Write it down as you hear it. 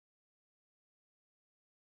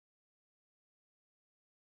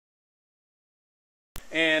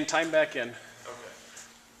And time back in. Okay.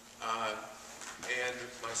 And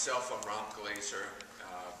myself, I'm Rob Glaser.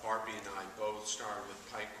 Barbi and I both started with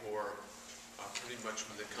Picor pretty much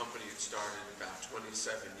when the company had started about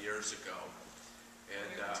 27 years ago.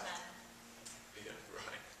 And we were 10. Yeah,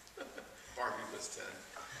 right. Barbi was 10.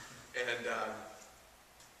 And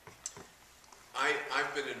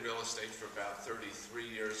I've been in real estate for about 33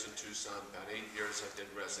 years in Tucson. About 8 years I did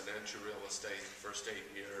residential real estate, the first 8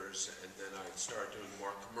 years, and then I started doing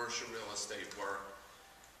more commercial real estate work.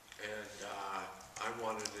 And I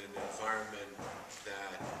wanted an environment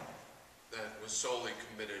that was solely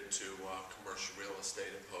committed to commercial real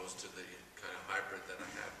estate opposed to the kind of hybrid that I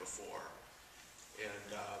had before. And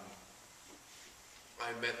I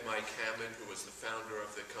met Mike Hammond, who was the founder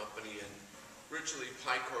of the company, and originally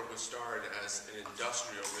Picor was started as an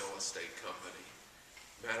industrial real estate company.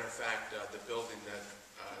 Matter of fact, the building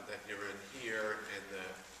that you're in here and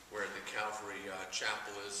where the Calvary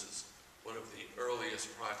Chapel is one of the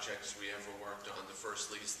earliest projects we ever worked on. The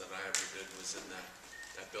first lease that I ever did was in that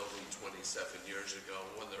building 27 years ago.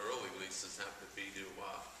 One of the early leases happened to be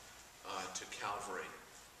to Calvary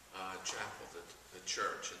Chapel, the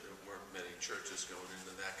church, and there weren't many churches going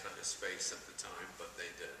into that kind of space at the time, but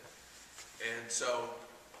they did. And so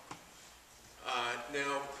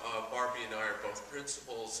now Barbi and I are both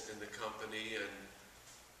principals in the company, and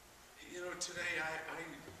today I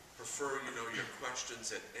prefer your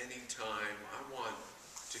questions at any time. I want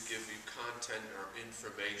to give you content or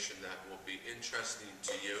information that will be interesting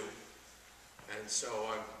to you, and so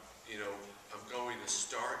I'm going to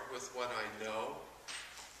start with what I know,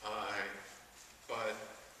 but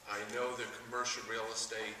I know the commercial real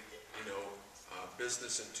estate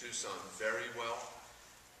business in Tucson very well,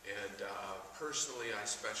 and personally I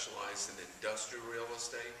specialize in industrial real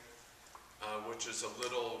estate, which is a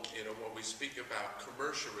little, when we speak about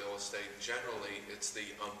commercial real estate, generally it's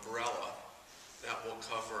the umbrella that will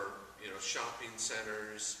cover, shopping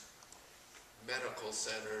centers, medical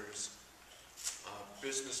centers,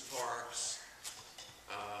 business parks,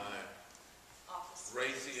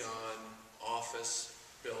 Raytheon, office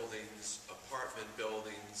buildings, apartment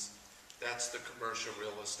buildings. That's the commercial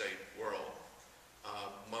real estate world.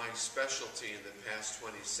 My specialty in the past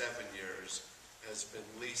 27 years has been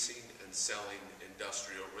leasing and selling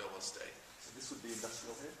industrial real estate. So this would be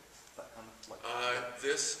industrial here?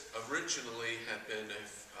 This originally had been a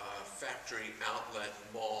factory outlet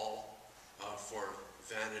mall for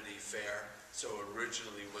Vanity Fair. So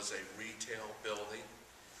originally was a retail building,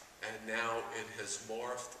 and now it has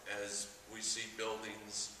morphed as we see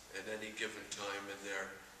buildings at any given time in their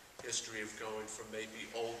history of going from maybe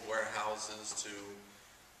old warehouses to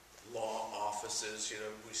law offices.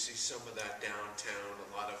 We see some of that downtown, a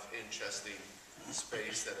lot of interesting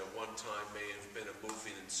space that at one time may have been a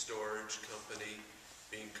moving and storage company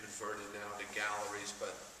being converted now to galleries,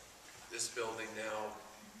 but this building now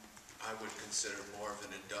I would consider more of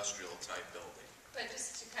an industrial type building. But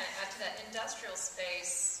just to kind of add to that, industrial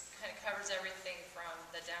space kind of covers everything from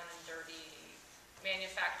the down and dirty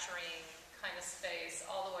manufacturing kind of space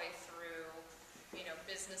all the way through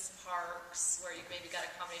business parks where you maybe got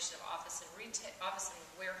a combination of office and retail, office and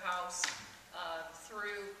warehouse,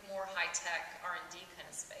 through more high-tech R&D kind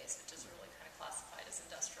of space, which is really kind of classified as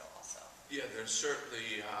industrial also. Yeah, there's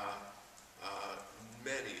certainly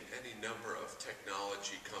any number of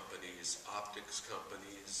technology companies, optics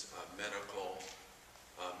companies, medical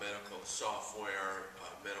software,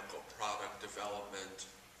 medical product development,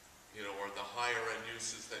 or the higher end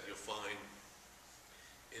uses that you'll find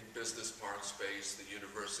in business park space, the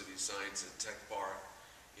University Science and Tech Park.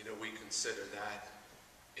 We consider that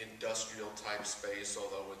industrial type space,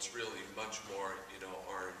 although it's really much more,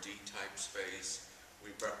 R&D type space.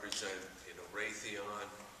 We represent, Raytheon,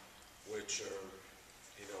 which are,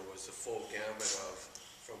 was a full gamut of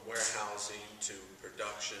from warehousing to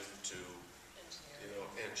production to,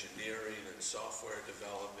 engineering and software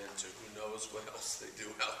development to who knows what else they do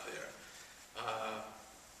out there.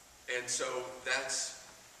 And so that's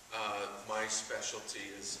my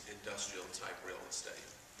specialty is industrial type real estate.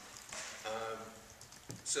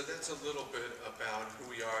 So that's a little bit about who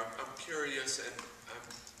we are. I'm curious, and I'm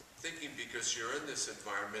thinking because you're in this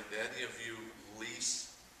environment, any of you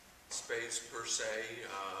lease space per se?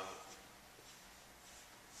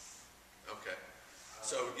 Okay.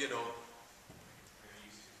 So,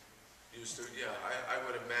 used to, yeah, I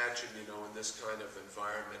would imagine, in this kind of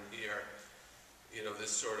environment here,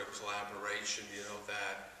 this sort of collaboration,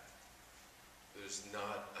 that there's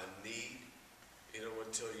not a need,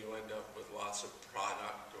 until you end up with lots of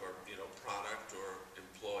product or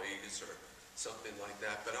employees or something like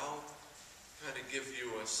that. But I'll kind of give you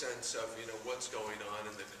a sense of, what's going on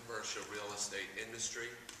in the commercial real estate industry,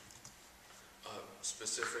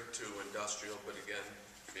 specific to industrial, but again,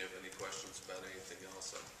 if you have any questions about anything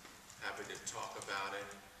else, I'm happy to talk about it.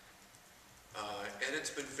 And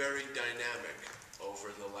it's been very dynamic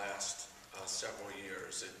over the last several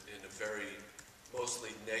years in a very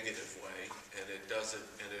mostly negative way, and it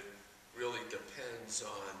really depends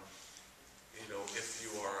on, if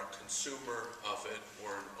you are a consumer of it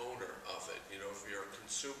or an owner of it. If you're a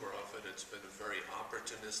consumer of it, it's been a very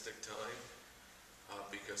opportunistic time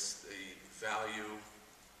because the value,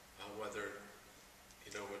 whether,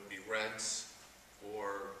 it be rents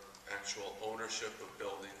or actual ownership of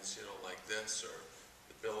buildings, like this, or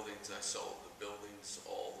the buildings I sold,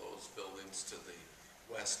 all those buildings to the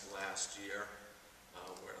west last year,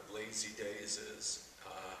 where Lazy Days is,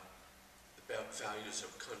 the values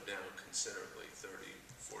have come down considerably,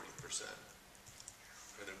 30–40%.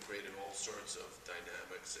 And have created all sorts of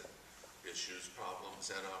dynamics and issues,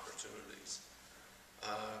 problems, and opportunities.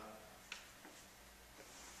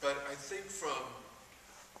 But I think from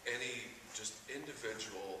any just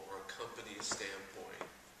individual or company standpoint,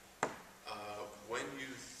 when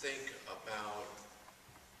you think about,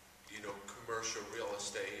 commercial real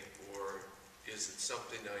estate, or is it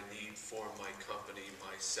something I need for my company,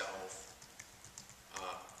 myself,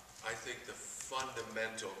 I think the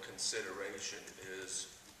fundamental consideration is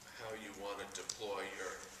how you want to deploy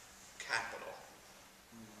your capital.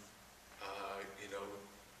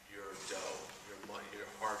 Your dough, your money, your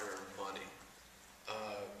hard-earned money.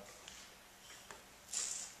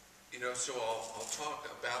 So I'll talk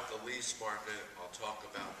about the lease market, I'll talk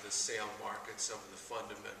about the sale market, some of the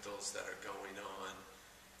fundamentals that are going on,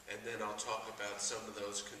 and then I'll talk about some of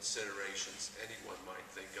those considerations anyone might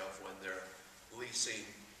think of when they're leasing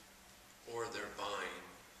or they're buying,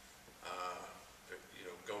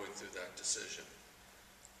 going through that decision.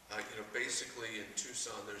 Basically in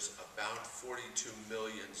Tucson, there's about 42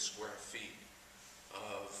 million square feet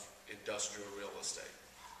of industrial real estate.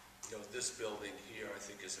 This building here, I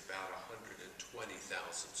think, is about 120,000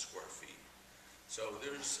 square feet. So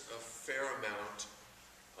there's a fair amount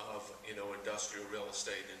of, industrial real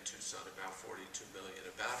estate in Tucson, about 42 million.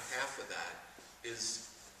 About half of that is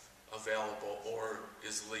available or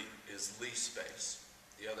is lease space.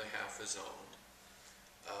 The other half is owned.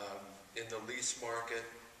 In the lease market,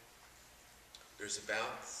 there's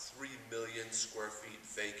about 3 million square feet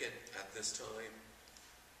vacant at this time.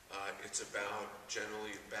 It's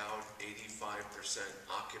generally about 85%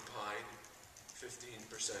 occupied,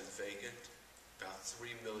 15% vacant, about 3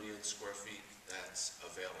 million square feet that's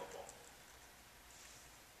available.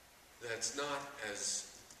 That's not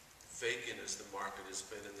as vacant as the market has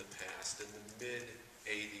been in the past. In the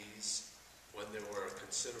mid-'80s, when there were a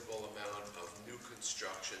considerable amount of new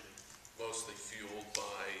construction, mostly fueled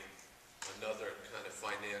by another kind of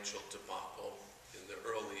financial debacle in the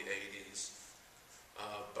early '80s,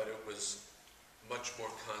 but it was much more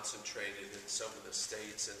concentrated in some of the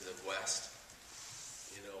states in the West,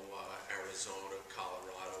 Arizona,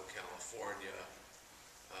 Colorado, California,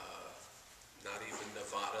 not even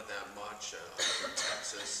Nevada that much,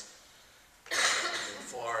 Texas. In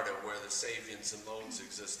Florida, where the savings and loans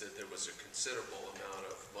existed, there was a considerable amount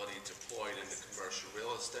of money deployed into commercial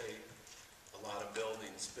real estate, a lot of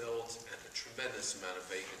buildings built, and a tremendous amount of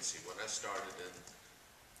vacancy. When I started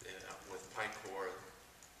with Picor,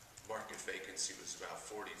 market vacancy was about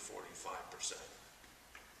 40–45%.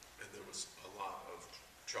 And there was a lot of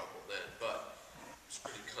trouble then, but it was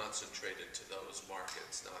pretty concentrated to those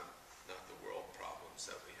markets, not the world problems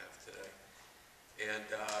that we have today. And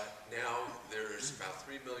now there's about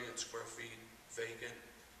 3 million square feet vacant,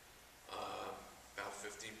 about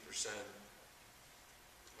 15%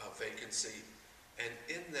 vacancy. And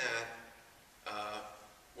in that,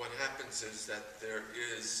 what happens is that there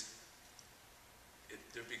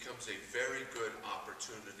becomes a very good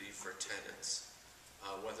opportunity for tenants,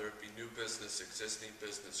 whether it be new business, existing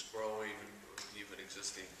business growing, or even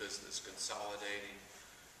existing business consolidating.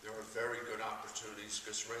 There are very good opportunities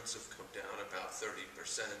because rents have come down about 30%,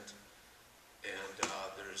 and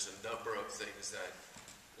there's a number of things that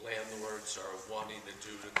landlords are wanting to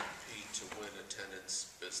do to compete to win a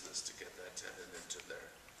tenant's business, to get that tenant into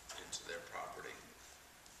their property.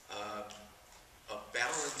 A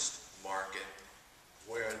balanced market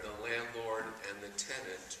where the landlord and the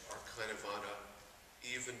tenant are kind of on an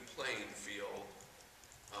even playing field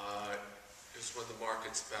is when the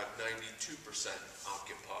market's about 92%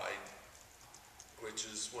 occupied, which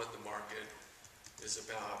is when the market is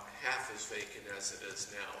about half as vacant as it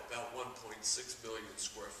is now, about 1.6 million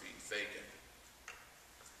square feet vacant.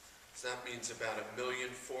 So that means about 1,400,000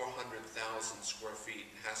 square feet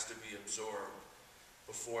has to be absorbed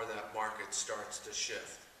before that market starts to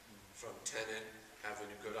shift from tenant having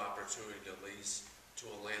a good opportunity to lease to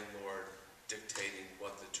a landlord dictating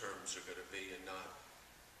what the terms are going to be and not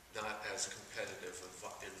as competitive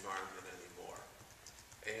environment anymore.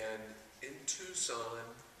 And in Tucson,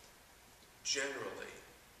 generally,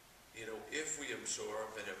 if we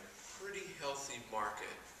absorb in a pretty healthy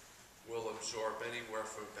market, we'll absorb anywhere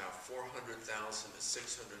from about 400,000 to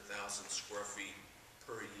 600,000 square feet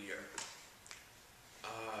per year.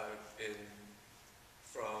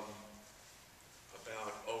 From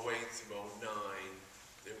about 08 through 09,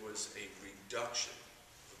 there was a reduction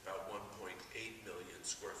of about 1.8 million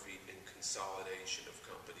square feet in consolidation of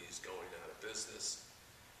companies going out of business,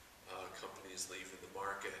 companies leaving the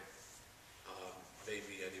market.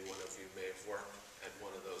 Maybe any one of you may have worked at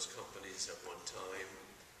one of those companies at one time.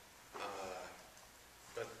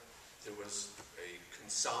 But there was a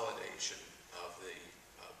consolidation of the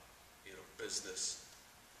business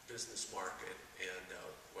market and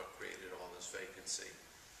what created all this vacancy.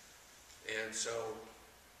 And so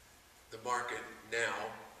the market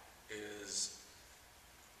now is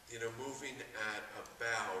moving at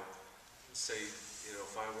about, say,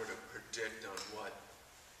 if I were to predict on what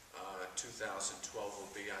 2012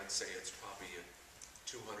 will be, I'd say it's probably at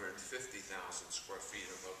 250,000 square feet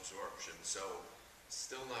of absorption. So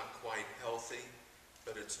still not quite healthy,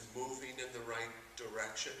 but it's moving in the right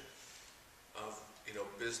direction of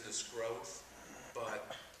business growth,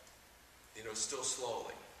 but still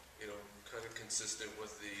slowly, kind of consistent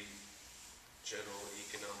with the general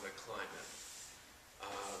economic climate.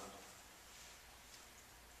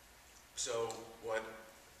 So what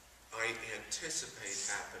I anticipate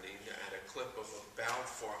happening at a clip of about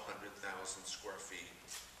 400,000 square feet,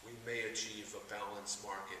 we may achieve a balanced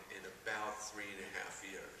market in about 3.5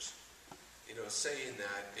 years. Saying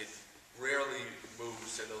that, it rarely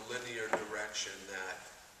moves in a linear direction that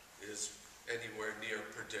is anywhere near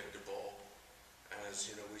predictable,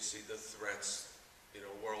 as we see the threats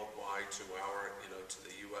worldwide to our to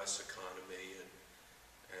the U.S. economy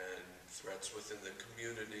and threats within the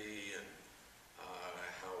community and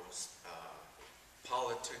how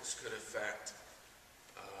politics could affect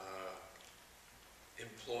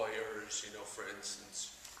employers. For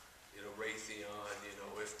instance, Raytheon,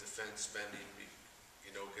 if defense spending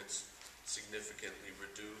gets significantly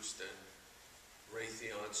reduced and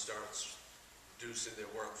Raytheon starts reducing their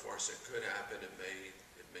workforce, it could happen. It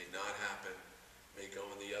may not happen. It may go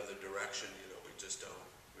in the other direction.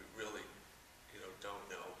 We really don't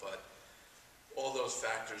know. But all those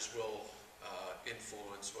factors will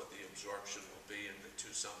influence what the absorption will be in the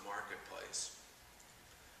Tucson marketplace.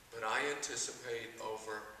 But I anticipate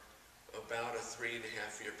over about a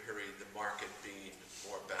 3.5-year period the market being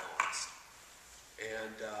more balanced.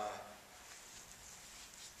 And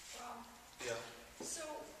yeah. So,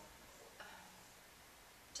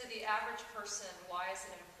 to the average person, why is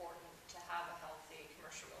it important to have a healthy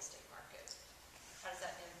commercial real estate market? How does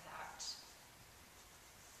that impact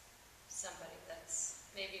somebody that's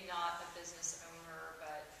maybe not a business owner,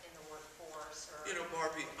 but in the workforce? Or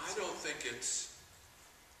Barbi, I don't think it's,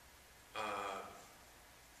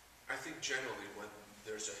 I think generally when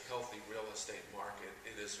there's a healthy real estate market,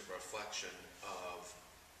 it is a reflection of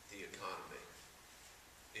the economy.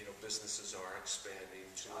 Businesses are expanding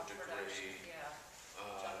to a degree.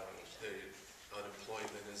 The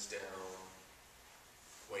unemployment is down.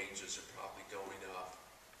 Wages are probably going up.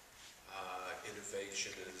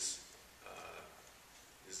 Innovation is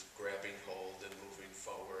grabbing hold and moving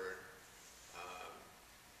forward.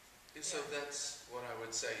 And so that's what I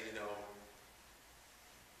would say.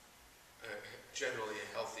 Generally, a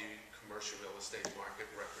healthy commercial real estate market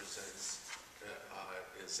represents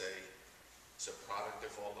is a product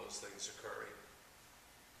of all those things occurring.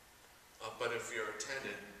 But if you're a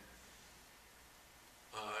tenant,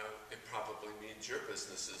 it probably means your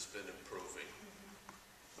business has been improving,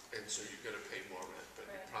 and so you're going to pay more rent. But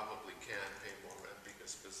you probably can pay more rent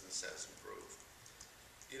because business has improved.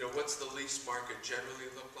 What's the lease market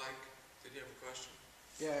generally look like? Did you have a question?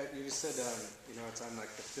 Yeah, you just said it's on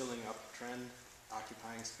like the filling up trend,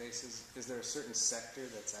 occupying spaces. Is there a certain sector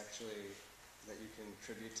that's actually that you can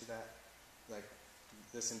attribute to that? Like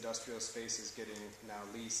this industrial space is getting now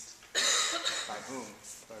leased by whom?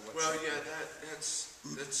 By what Well, sector? yeah,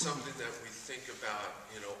 that's something that we think about,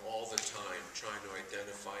 all the time, trying to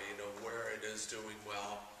identify, where it is doing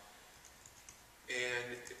well.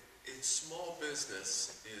 And it's small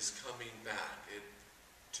business is coming back. It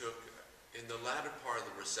took, in the latter part of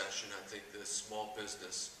the recession, I think the small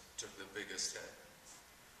business took the biggest hit.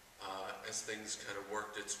 as things kind of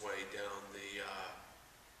worked its way down the,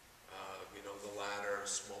 the ladder,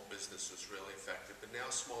 small business was really affected. But now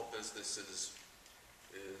small businesses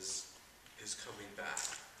is coming back.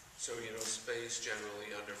 So, space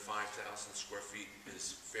generally under 5,000 square feet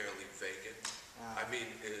is fairly vacant.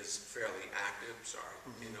 Is fairly active,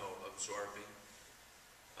 absorbing.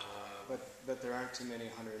 But there aren't too many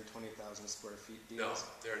 120,000 square feet deals? No,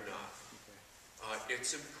 they're not. Okay.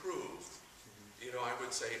 It's improved. I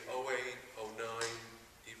would say 08, 09,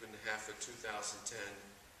 even half of 2010,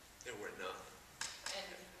 there were none. And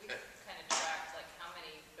we kind of tracked like how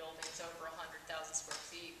many buildings over 100,000 square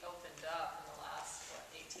feet opened up in the last,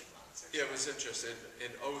 18 months or so? Yeah, it was interesting.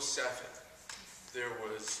 In 07, there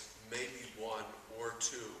was maybe one or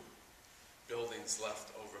two buildings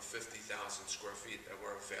left over 50,000 square feet that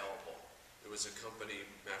were available. There was a company,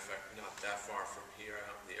 matter of fact, not that far from here,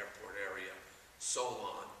 out in the airport area,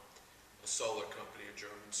 Solon, a solar company, a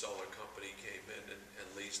German solar company, came in and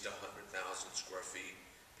leased 100,000 square feet,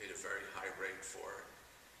 paid a very high rate for it,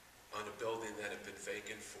 on a building that had been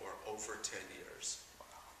vacant for over 10 years.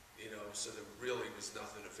 So there really was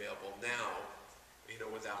nothing available. Now,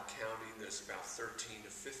 without counting, there's about 13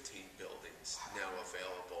 to 15 buildings now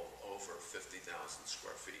available over 50,000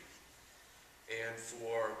 square feet. And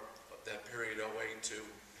for that period, 08 to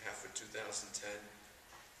half of 2010,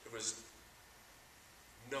 there was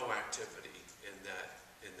no activity in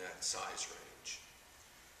that size range.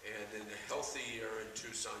 And in a healthy year in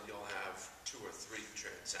Tucson, you'll have 2 or 3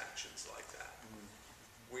 transactions like that.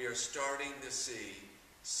 We are starting to see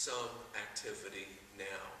some activity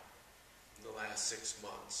now in the last 6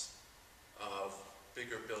 months of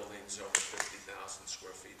bigger buildings over 50,000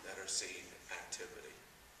 square feet that are seeing activity.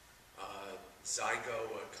 Zygo,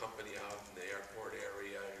 a company out in the airport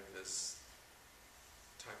area, this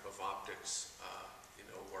type of optics,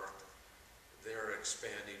 work, they're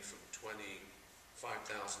expanding from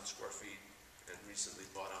 25,000 square feet and recently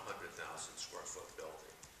bought a 100,000 square foot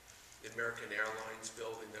building. The American Airlines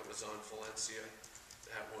building that was on Valencia,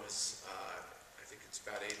 that was, I think it's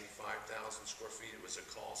about 85,000 square feet. It was a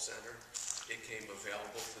call center. It came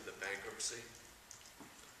available through the bankruptcy,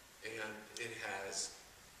 and it has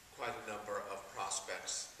quite a number of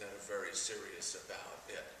prospects that are very serious about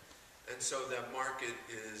it. And so that market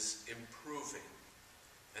is improving,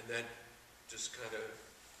 and that just kind of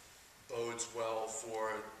bodes well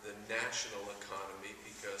for the national economy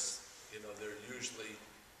because, they're usually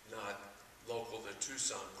not local to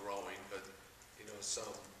Tucson growing, but,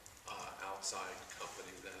 some outside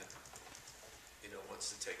company that,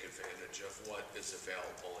 wants to take advantage of what is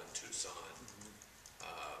available in Tucson.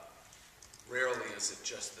 Rarely is it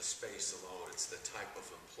just the space alone. It's the type of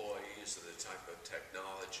employees, or the type of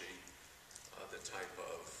technology, the type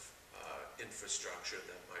of infrastructure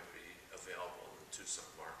that might be available in the Tucson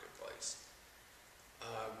marketplace.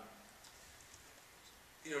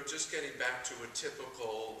 Just getting back to a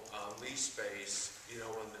typical lease space, in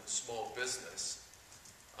the small business,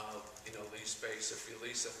 lease space, if you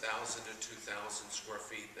lease 1,000 to 2,000 square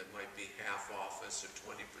feet, that might be half office or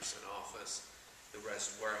 20% office, the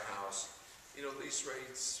rest warehouse. Lease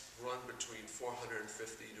rates run between $450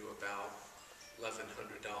 to about $1,100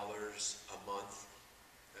 a month.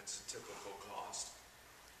 That's a typical cost.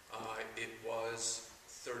 It was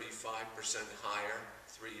 35% higher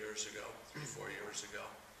 3 years ago, 4 years ago.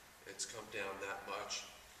 It's come down that much.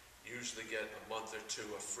 Usually get a month or two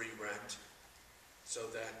of free rent. So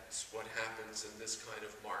that's what happens in this kind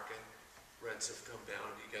of market. Rents have come down.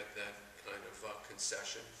 You get that kind of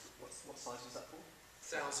concession. What size is that for?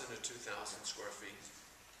 1,000 to 2,000 square feet.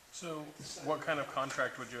 So what kind of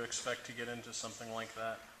contract would you expect to get into something like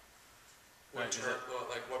that? What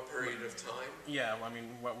period of time? Yeah,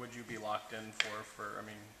 what would you be locked in for,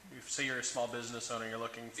 if, say you're a small business owner, you're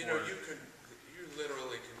looking for... You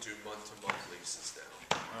literally can do month-to-month leases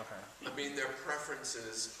now. Okay. Their preference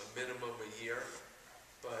is a minimum a year,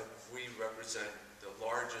 but we represent the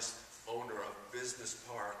largest owner of business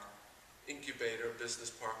park, incubator, business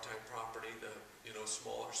park type property, the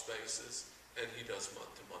smaller spaces, and he does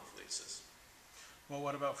month-to-month leases. Well,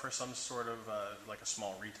 what about for some sort of like a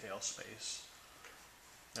small retail space?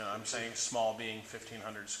 I'm saying small being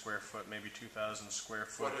 1,500 square foot, maybe 2,000 square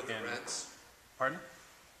foot. What are the rents? Pardon?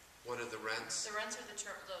 What are the rents? The rents are the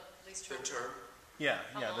term, the lease term. The term? Yeah,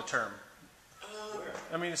 the term.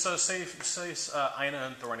 So say Ina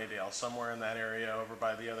and Thornydale, somewhere in that area, over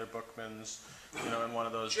by the other Bookmans, in one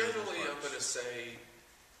of those. Generally, I'm going to say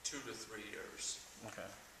 2 to 3 years. Okay.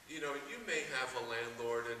 You may have a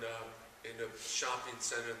landlord in a shopping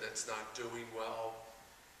center that's not doing well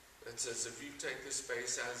that says, if you take the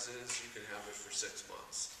space as is, you can have it for 6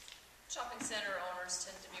 months. shopping center owners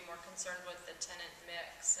tend to be more concerned with the tenant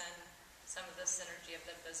mix and some of the synergy of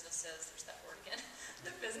the businesses, there's that word again,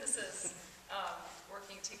 the businesses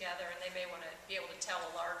working together, and they may want to be able to tell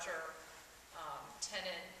a larger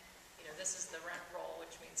tenant, you know, this is the rent roll,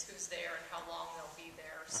 which means who's there and how long they'll be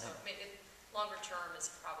there. So longer term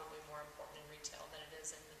is probably more important in retail than it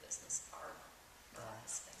is in the business part of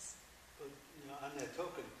the space. But, you know, on that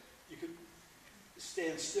token, you could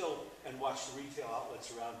stand still and watch the retail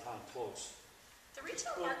outlets around town close. The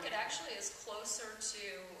retail market actually is closer to,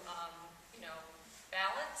 you know,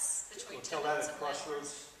 balance between Tell that tenants at and landlords.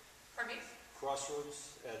 Crossroads, Pardon me? Crossroads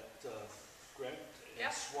at Grant and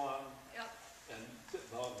Yep. Swan, Yep. and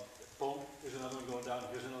boom, there's another one going down,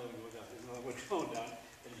 here's another one going down, here's another one going down,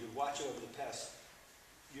 and you can watch it over the past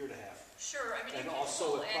year and a half. Sure, I mean, And you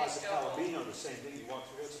also pull at Plaza anecdotal. Palomino, the same thing, you walk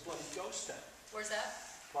through, it's a bloody ghost town, Where's that?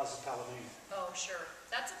 Plaza Palomino. Oh, sure.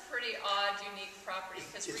 That's a pretty odd, unique property,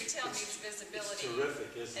 because It's- retail it's- needs visibility. It's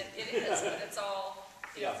terrific, isn't And it? it is, but it's all,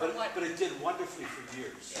 you know, Yeah, from what, but it did wonderfully for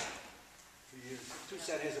years. yeah, For years.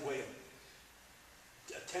 Tucson has a way of,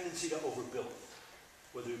 a tendency to overbuild,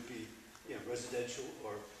 whether it be, you know, residential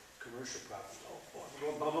or commercial property. Oh, boy,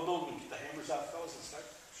 we're going boom, boom, boom, and get the hammers out, fellas, and start,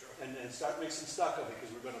 and start mixing stock of it,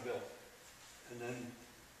 because we're gonna build. And then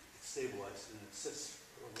it stabilized, and it sits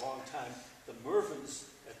for a long time. The Mervyn's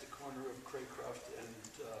at the corner of Craycroft and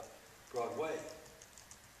Broadway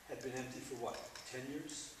had been empty for what, 10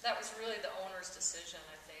 years? that was really the owner's decision,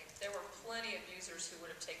 I think. There were plenty of users who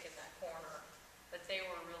would have taken that corner, but they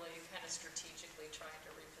were really kind of strategically trying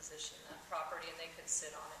to reposition that property, and they could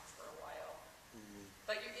sit on it for a while.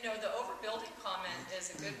 But, you know, the overbuilding comment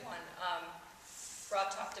is a good one.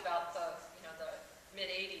 Rob talked about the, you know, the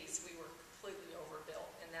mid-'80s, we were completely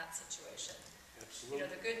overbuilt in that situation. You Absolutely. know,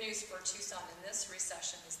 the good news for Tucson in this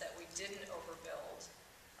recession is that we didn't overbuild.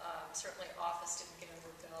 Certainly office didn't get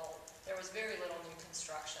overbuilt. There was very little new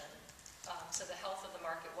construction. So the health of the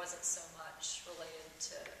market wasn't so much related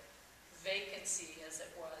to vacancy as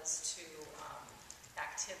it was to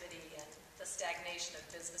activity and the stagnation of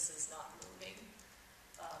businesses not moving.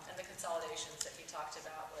 And the consolidations that he talked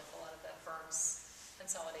about with a lot of the firms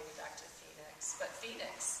consolidating back to Phoenix. But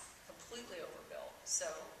Phoenix completely overbuilt, so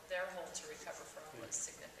their hole to recover from was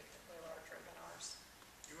significantly larger than ours.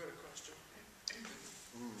 You had a question?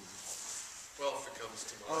 Well, if it comes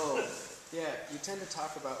to mind. Oh, yeah, you tend to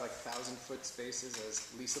talk about like 1,000-foot spaces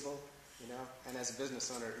as leasable, you know? And as a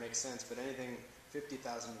business owner, it makes sense, but anything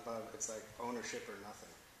 50,000 above, it's like ownership or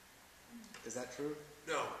nothing. Is that true?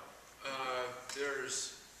 No,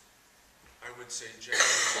 there's, I would say,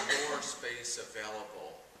 generally more space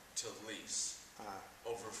available to lease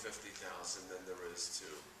over 50,000 than there is to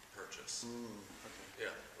purchase. Okay.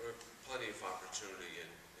 Yeah, plenty of opportunity in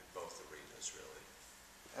both arenas, really.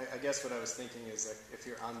 I guess what I was thinking is like if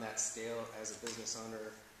you're on that scale as a business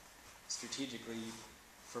owner, strategically,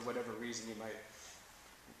 for whatever reason, you might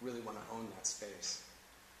really want to own that space.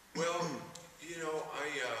 Well, you know,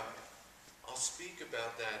 I'll speak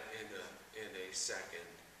about that in a second,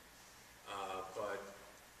 but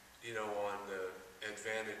you know, on the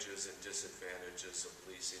advantages and disadvantages of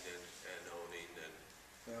leasing and owning, and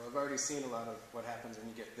You know, I've already seen a lot of what happens when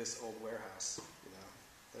you get this old warehouse. You know,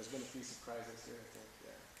 there's been a few surprises here, I think.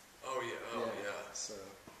 Yeah. So.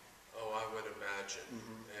 Oh, I would imagine.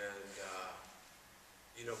 And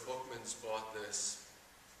you know, Bookman's bought this,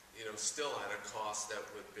 you know, still at a cost that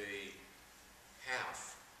would be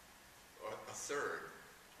half or a third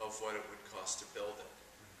of what it would cost to build it.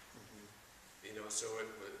 You know, so it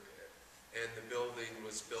would, and the building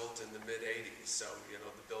was built in the mid-'80s, so, you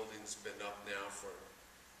know, the building's been up now for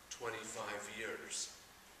 25 years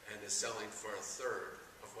and is selling for a third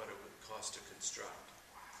of what it would cost to construct.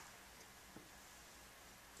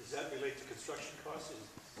 Does that relate to construction costs, or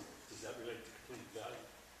does that relate to complete value?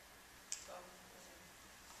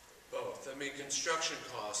 Both. I mean, construction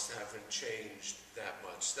costs haven't changed that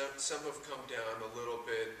much. Some have come down a little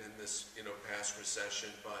bit in this, you know, past recession,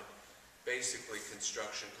 but basically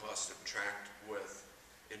construction costs have tracked with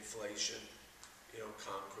inflation, you know,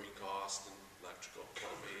 concrete cost and electrical,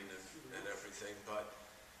 plumbing and everything. But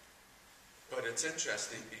it's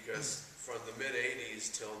interesting because from the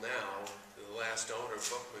mid-'80s till now, the last owner,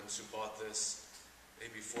 Bookman's, who bought this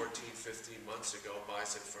maybe 14, 15 months ago,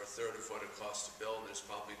 buys it for a third of what it costs to build. There's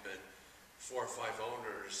probably been 4 or 5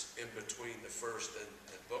 owners in between the first and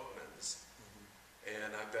Bookman's.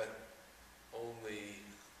 And I bet only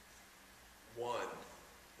one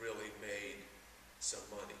really made some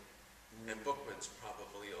money. And Bookman's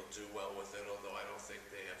probably will do well with it, although I don't think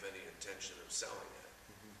they have any intention of selling it.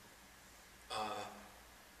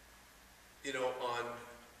 You know, on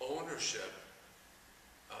ownership,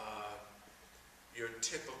 your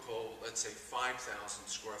typical, let's say 5,000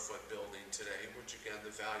 square foot building today, which again,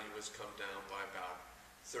 the value has come down by about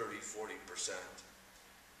 30–40%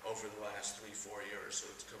 over the last 3–4 years,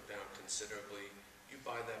 so it's come down considerably. You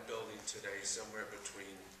buy that building today somewhere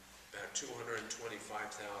between about 225,000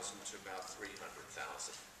 to about 300,000.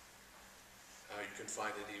 You can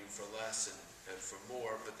find it even for less and for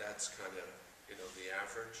more, but that's kind of, you know, the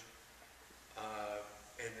average.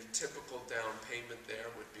 And the typical down payment there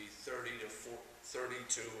would be 30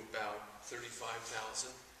 to about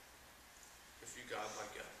 35,000. If you got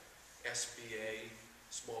like a SBA,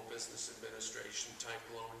 Small Business Administration type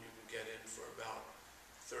loan, you can get in for about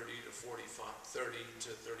 30 to 35,000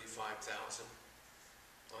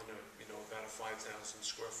 on a, you know, about a 5,000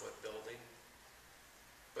 square foot building.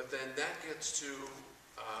 But then that gets to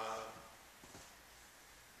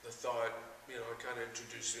the thought, you know, I kind of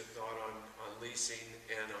introduced you to the thought on leasing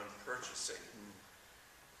and on purchasing.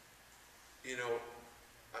 You know,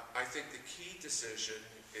 I think the key decision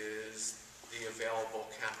is the available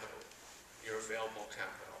capital, your available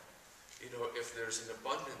capital. You know, if there's an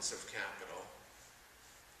abundance of capital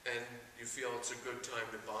and you feel it's a good time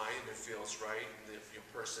to buy and it feels right, and if your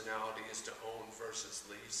personality is to own versus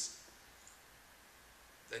lease,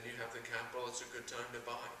 then you have the capital, it's a good time to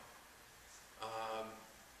buy.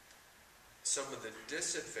 Some of the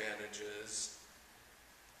disadvantages,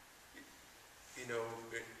 you know,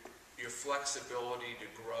 your flexibility to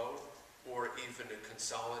grow or even to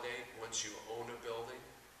consolidate once you own a building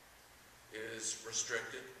is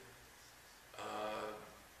restricted.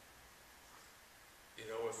 You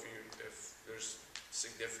know, if there's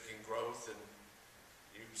significant growth and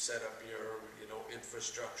you set up your, you know,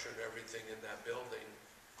 infrastructure and everything in that building,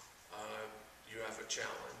 you have a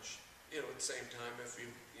challenge. You know, at the same time, if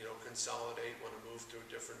you know, consolidate, want to move to a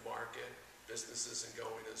different market, business isn't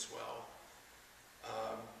going as well.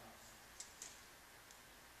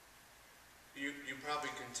 You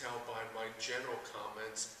probably can tell by my general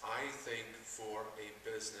comments, I think for a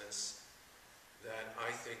business that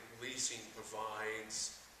I think leasing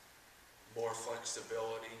provides more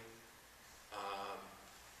flexibility,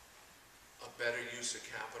 a better use of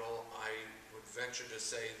capital. I would venture to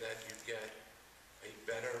say that you get a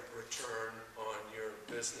better return on your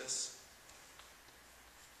business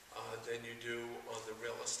than you do on the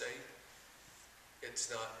real estate. It's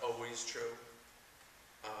not always true,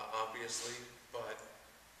 obviously, but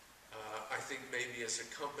I think maybe as a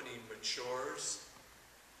company matures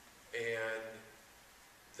and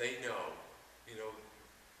they know, you know,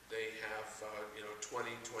 they have, you know,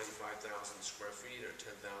 20, 25,000 square feet or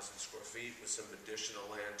 10,000 square feet with some additional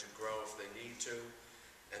land to grow if they need to,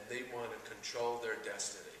 and they want to control their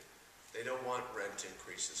destiny. They don't want rent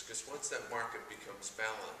increases, because once that market becomes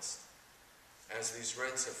balanced, as these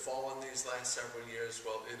rents have fallen these last several years,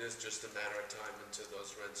 well, it is just a matter of time until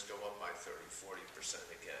those rents go up by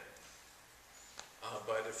 30–40% again.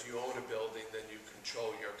 But if you own a building, then you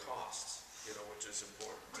control your costs, you know, which is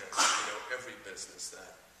important to, you know, every business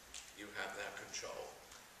that you have that control.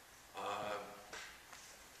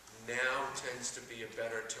 Now tends to be a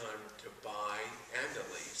better time to buy and to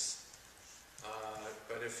lease.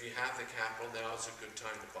 But if you have the capital, now is a good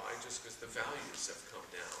time to buy just because the values have come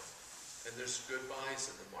down. And there's good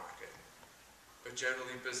buys in the market. But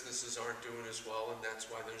generally businesses aren't doing as well, and that's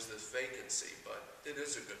why there's this vacancy, but it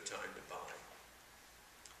is a good time to buy.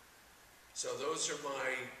 So those are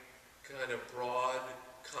my kind of broad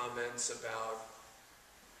comments about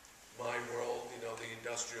my world, you know, the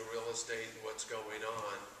industrial real estate and what's going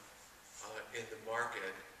on in the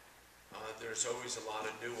market. There's always a lot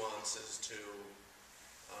of nuances to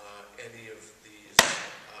any of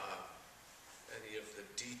the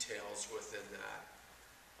details within that,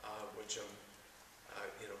 which I'm,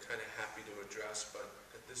 you know, kind of happy to address. But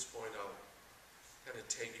at this point, I'll kind of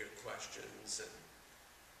take your questions. And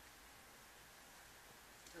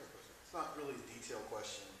it's not really a detailed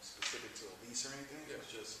question specific to a lease or anything. Yeah.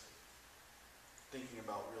 It's just thinking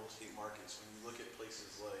about real estate markets. When you look at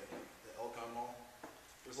places like the Elcon Mall,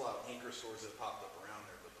 there's a lot of anchor stores that popped up around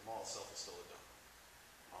there, but the mall itself is still a dump.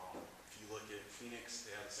 If you look at Phoenix,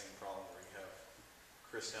 they have the same problem where you have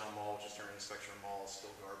Christown Mall, which is turned into Spectrum Mall,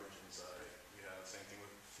 still garbage inside. You have the same thing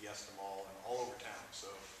with Fiesta Mall and all over town.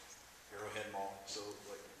 So Arrowhead Mall. So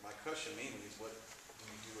like my question mainly is, what do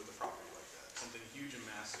you do with a property like that? Something huge and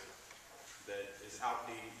massive that is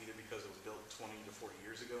outdated either because it was built 20 to 40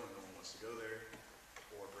 years ago and no one wants to go there,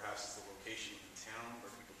 or perhaps it's the location in town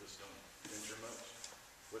where people just don't venture much.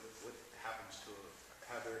 What happens to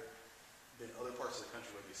have there been other parts of the country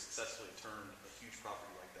where they successfully turned a huge property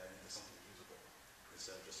like that into something usable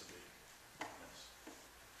instead of just a big.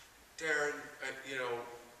 Darren, you know,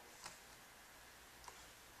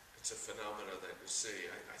 it's a phenomenon that you see,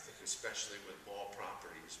 I think especially with mall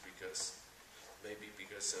properties, because maybe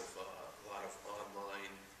because of a lot of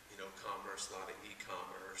online, commerce, a lot of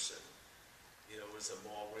e-commerce, and, is a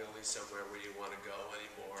mall really somewhere where you want to go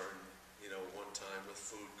anymore? And, one time with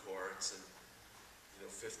food courts, and,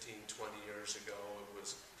 15, 20 years ago, it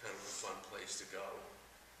was kind of a fun place to go.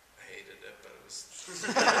 I hated it, but it was,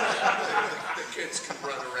 the kids could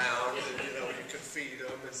run around, and, you could feed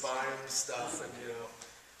them and buy them stuff, and,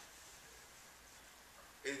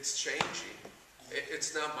 it's changing.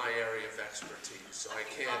 It's not my area of expertise, so I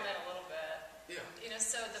can't. Comment a little bit. Yeah.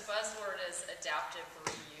 So the buzzword is adaptive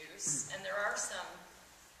reuse, and there are some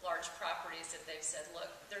large properties that they've said, look,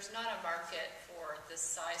 there's not a market for this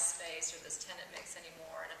size space or this tenant mix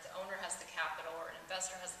anymore, and if the owner has the capital or an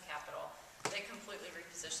investor has the capital, they completely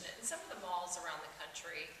reposition it. And some of the malls around the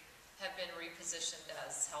country have been repositioned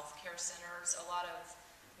as healthcare centers. A lot of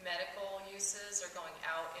medical uses are going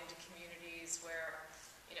out into communities where,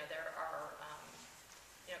 there are,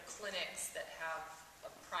 clinics that have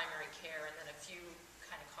a primary care and then a few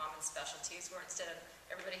kind of common specialties where instead of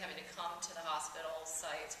everybody having to come to the hospital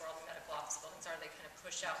sites where all the medical office buildings are, they kind of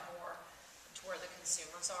push out more to where the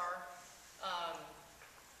consumers are.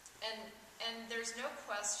 And there's no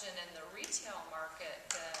question in the retail market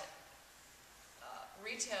that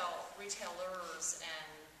retailers and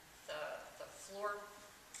the floor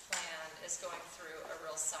plan is going through a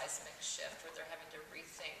real seismic shift where they're having to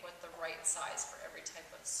rethink what the right size for every type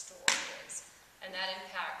of store is. And that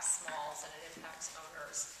impacts malls and it impacts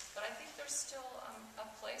owners. But I think there's still a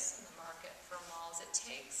place in the market for malls. It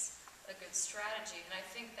takes a good strategy, and I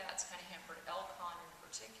think that's kind of hampered Elcon in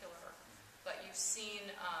particular. But you've seen,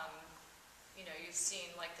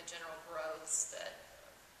 like the General Growths that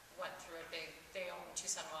went through they own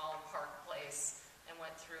Tucson Mall and Park Place and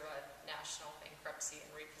went through a national bankruptcy and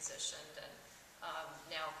repositioned, and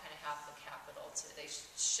now kind of have the capital they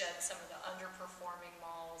shed some of the underperforming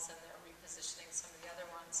malls and they're repositioning some of the other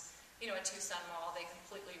ones. At Tucson Mall, they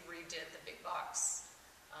completely redid the big box,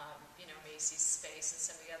 Macy's space and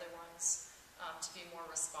some of the other ones to be more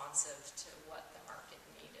responsive to what the market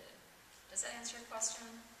needed. Does that answer your question?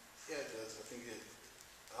 Yeah, it does. I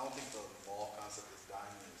don't think the mall concept is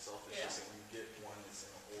dying in itself. It's just that when you get one that's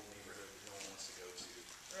in an old neighborhood that no one wants to go to,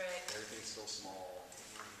 right? Everything's still small.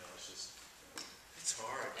 It's just. It's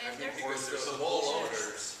hard. And because there's the some mall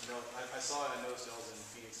owners. I saw it. I noticed I was in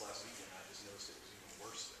Phoenix last weekend. I just noticed it was even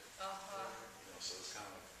worse there. So it's kind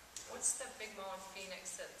of. What's the big mall in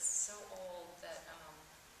Phoenix that's so old that?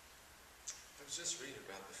 I was just reading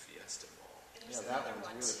about the Fiesta Mall. There's that another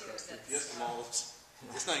one's one really too. crusty. Fiesta Mall.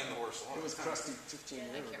 It's not even the worst one. It was crusty 15 I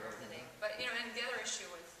years can't ago. remember the name. But, and the other issue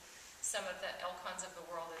with some of the Elcons of the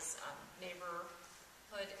world is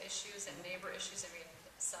neighborhood issues and neighbor issues. I mean,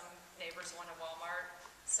 some neighbors want a Walmart,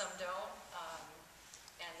 some don't.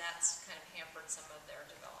 And that's kind of hampered some of their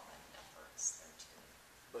development efforts there too.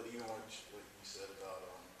 But even what you said about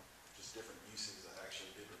just different uses, I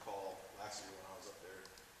actually did recall last year when I was up there,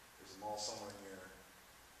 there's a mall somewhere near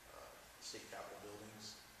state capitol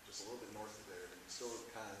buildings, just a little bit north of there, and still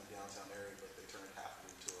kind of in the downtown area, but they turned half of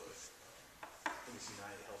it into I think it's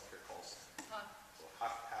United Healthcare call center. So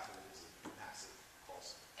half of it is a massive call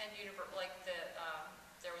center. And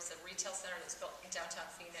there was a retail center that was built in downtown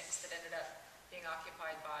Phoenix that ended up being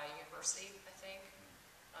occupied by a university, I think.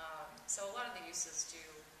 So a lot of the uses do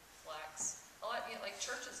flex. A lot, like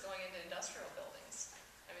churches going into industrial buildings.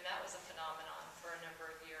 I mean, that was a phenomenon for a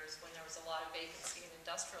number of years when there was a lot of vacancy in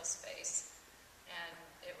industrial space. And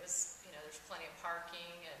it was, there's plenty of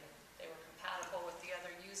parking and they were compatible with the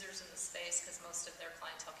other users in the space because most of their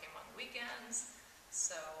clientele came on the weekends.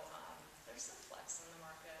 So there's some flex in the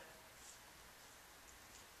market.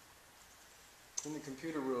 In the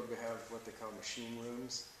computer world, we have what they call machine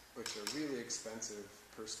rooms, which are really expensive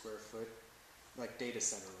per square foot, like data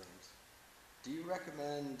center rooms. Do you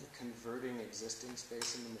recommend converting existing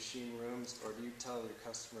space into machine rooms, or do you tell your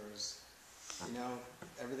customers,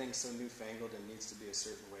 everything's so newfangled and needs to be a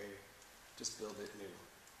certain way, just build it new?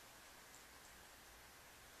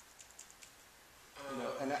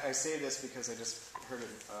 And I say this because I just heard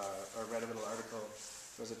or read a little article.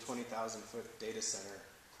 There was a 20,000-foot data center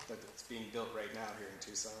that's being built right now here in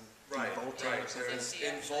Tucson. Right, Volta right. or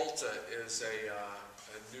something. Volta is a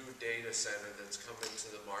new data center that's coming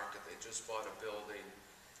to the market. They just bought a building.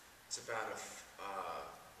 It's about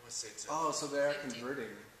so they are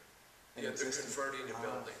converting. Yeah, they're converting a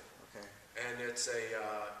building. Okay. And it's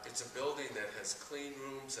a building that has clean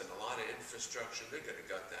rooms and a lot of infrastructure. They're going to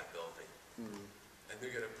gut that building. And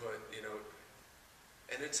they're going to put,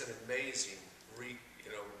 and it's an amazing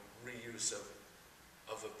reuse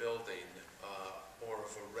of a building more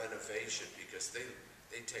of a renovation because they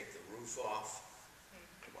take the roof off.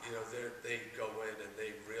 You know, they go in and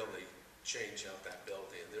they really change out that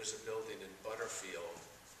building. There's a building in Butterfield,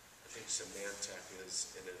 I think Symantec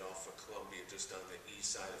is in it off of Columbia, just on the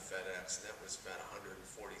east side of FedEx, and that was about 143,000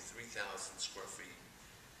 square feet.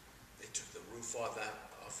 They took the roof off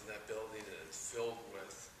of that building and it's filled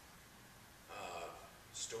with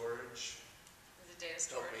storage. The data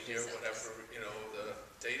Help storage. me here, whatever, you know, the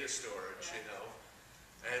data storage, you know,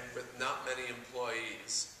 and with not many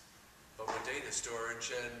employees, but with data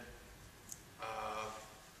storage. And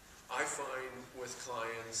I find with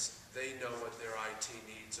clients, they know what their IT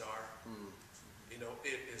needs are. You know,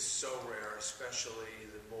 it is so rare, especially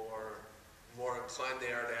the more inclined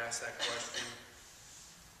they are to ask that question,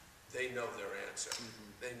 they know their answer.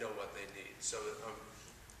 They know what they need. So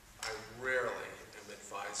I rarely am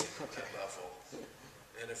advising at that level.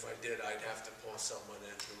 And if I did, I'd have to pull someone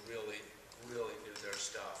in who really, really knew their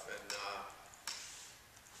stuff. And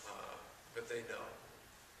but they know.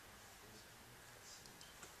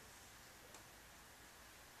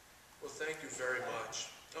 Well, thank you very much.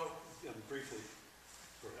 Oh, Briefly,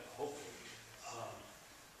 hopefully,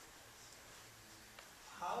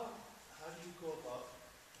 how do you go about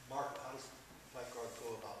how does Lifeguard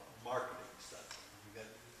go about marketing stuff? You got,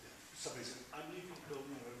 somebody says, I'm leaving the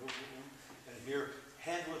building, and here,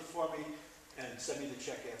 handle it for me, and send me the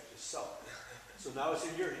check after you sell it. So now it's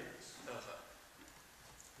in your hands.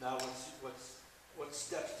 Now, what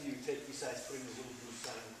steps do you take besides putting the little blue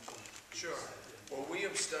sign in the sure. Well, we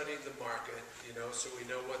have studied the market, you know, so we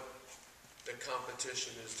know what the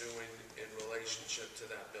competition is doing in relationship to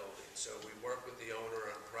that building. So we work with the owner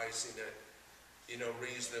on pricing it, you know,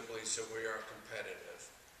 reasonably so we are competitive.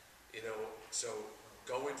 You know, so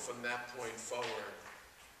going from that point forward,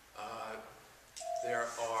 there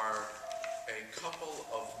are a couple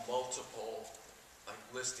of multiple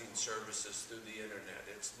listing services through the internet.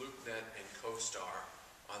 It's LoopNet and CoStar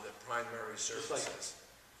on the primary services.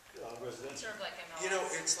 Residential. Sort of like MLS. You know,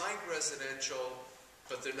 it's like residential,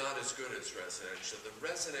 but they're not as good as residential. The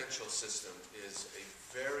residential system is an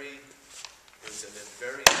very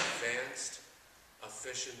advanced,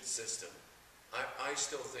 efficient system. I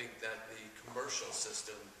still think that the commercial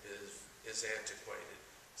system is antiquated.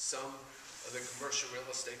 Some of the commercial real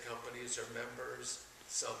estate companies are members,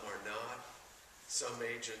 some are not. Some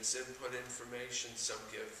agents input information, some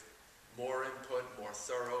give more input, more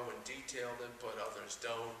thorough and detailed input, others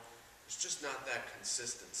don't. It's just not that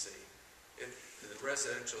consistency. The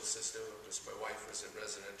residential system, because my wife was in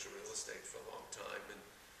residential real estate for a long time,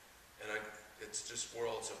 and it's just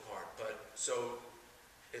worlds apart. But so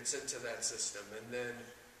it's into that system, and then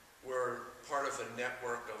we're part of a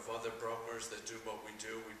network of other brokers that do what we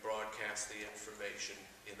do. We broadcast the information,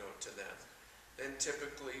 you know, to them. Then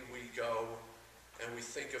typically we go and we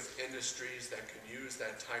think of industries that can use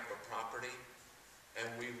that type of property, and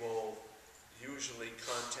we will usually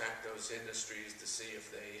contact those industries to see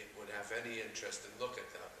if they would have any interest in look at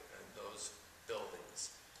them and those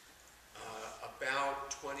buildings.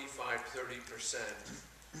 About 25–30%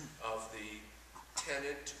 of the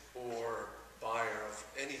tenant or buyer of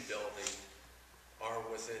any building are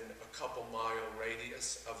within a couple mile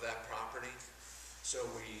radius of that property. So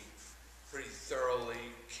we pretty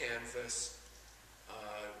thoroughly canvass.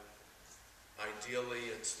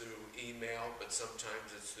 Ideally, it's through email, but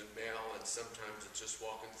sometimes it's through mail, and sometimes it's just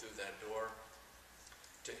walking through that door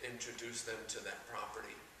to introduce them to that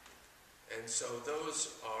property. And so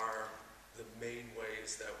those are the main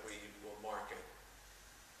ways that we will market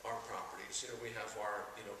our properties. You know, we have our,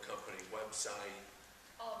 you know, company website.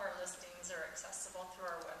 All of our listings are accessible through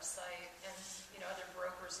our website, and, you know, other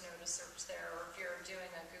brokers know to search there, or if you're doing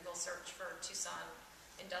a Google search for Tucson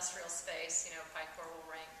industrial space, you know, Picor will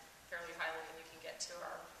rank fairly highly, and you can get to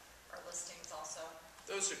our listings also.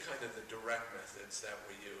 Those are kind of the direct methods that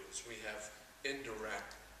we use. We have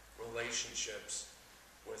indirect relationships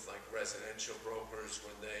with like residential brokers.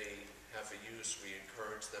 When they have a use, we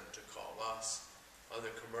encourage them to call us.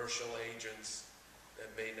 Other commercial agents that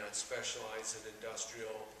may not specialize in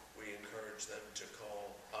industrial, we encourage them to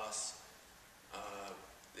call us.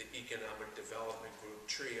 The Economic Development Group,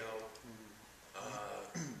 TRIO,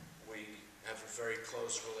 we have a very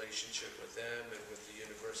close relationship with them and with the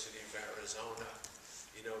University of Arizona,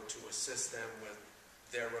 you know, to assist them with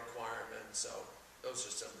their requirements. So those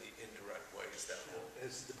are some of the indirect ways that will.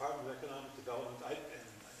 As the Department of Economic Development, and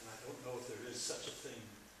I don't know if there is such a thing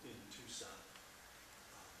in Tucson.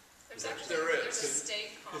 There's a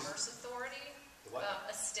state commerce authority,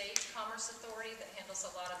 a state commerce authority that handles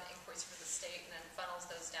a lot of the inquiries for the state and then funnels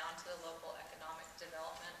those down to the local economic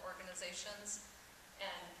development organizations.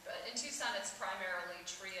 But in Tucson, it's primarily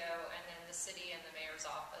TRIO, and then the city and the mayor's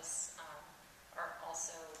office are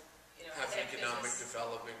also, Have they economic business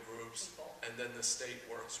development groups, people. and then the state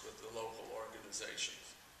works with the local organizations.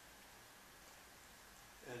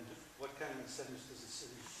 And what kind of incentives does the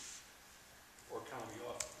city or county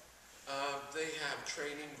offer? They have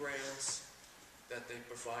training grants that they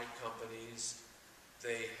provide companies.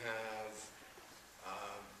 They have,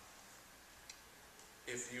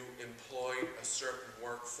 if you employ a certain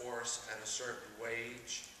workforce at a certain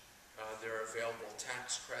wage, there are available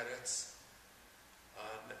tax credits.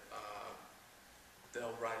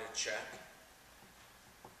 They'll write a check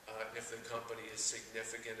if the company is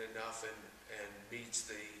significant enough and meets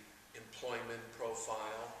the employment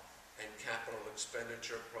profile and capital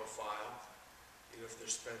expenditure profile. If they're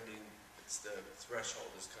spending, the threshold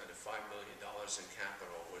is kind of $5 million in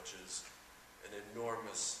capital, which is an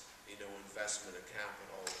enormous, investment of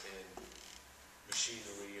capital in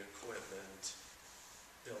machinery, equipment,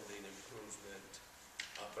 building improvement.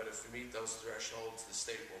 But if you meet those thresholds, the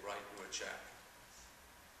state will write you a check.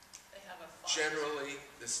 They have a fund. Generally,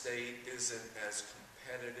 the state isn't as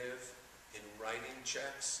competitive in writing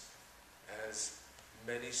checks as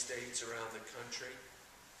many states around the country.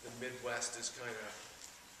 The Midwest is kind of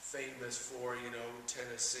famous for,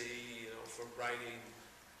 Tennessee, for writing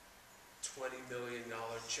 $20 million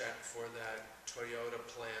check for that Toyota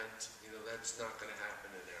plant. That's not going to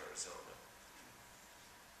happen in Arizona.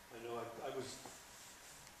 I know I was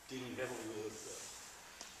dealing heavily with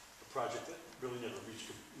a project that really never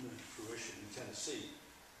reached fruition in Tennessee.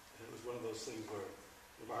 And it was one of those things where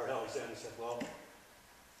Lamar Alexander said, well,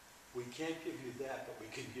 we can't give you that, but we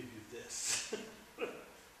can give you this.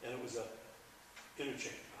 And it was a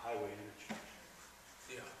interchange, a highway interchange.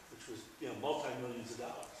 Yeah. Which was, multi-millions of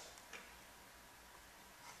dollars.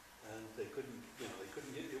 And they couldn't get,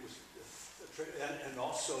 it was, and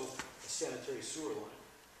also a sanitary sewer line.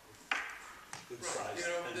 Good size.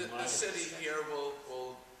 The city here will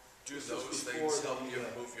do This was those before things, help the, you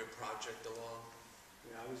move your project along.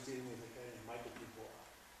 I was dealing with a guy named Michael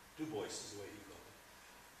Dubois is the way he called it.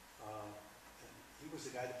 And he was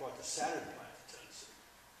the guy that brought the Saturn plant to Tennessee.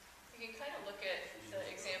 You can kind of look at the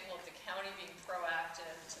example of the county being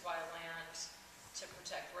proactive to buy land to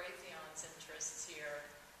protect Raytheon's interests here.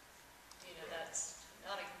 That's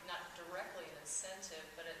not directly an incentive,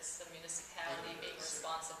 but it's the municipality being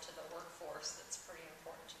responsive to the workforce that's pretty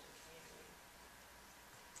important to the community.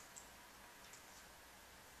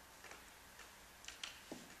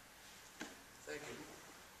 Thank you.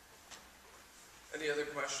 Any other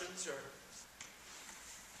questions, or?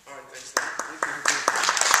 All right, thanks. If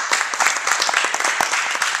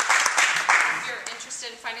you're interested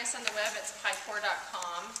in finding us on the web, it's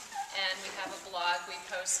pipecor.com, and we have a blog we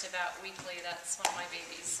post about weekly. That's one of my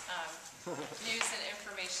babies. News and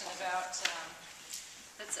information about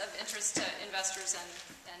that's of interest to investors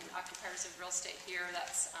and occupiers of real estate here.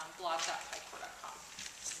 That's blog.pipecor.com.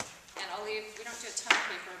 And I'll leave, we don't do a ton of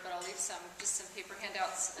paper, but I'll leave just some paper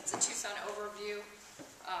handouts. It's a Tucson overview,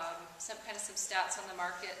 some stats on the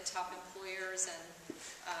market and top employers, and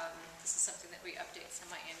this is something that we update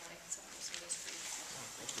semi-annually. So there's some of those for you.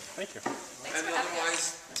 Thank you. Thanks And for having us.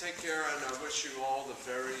 otherwise, take care, and I wish you all the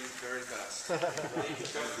very, very best. Thank you.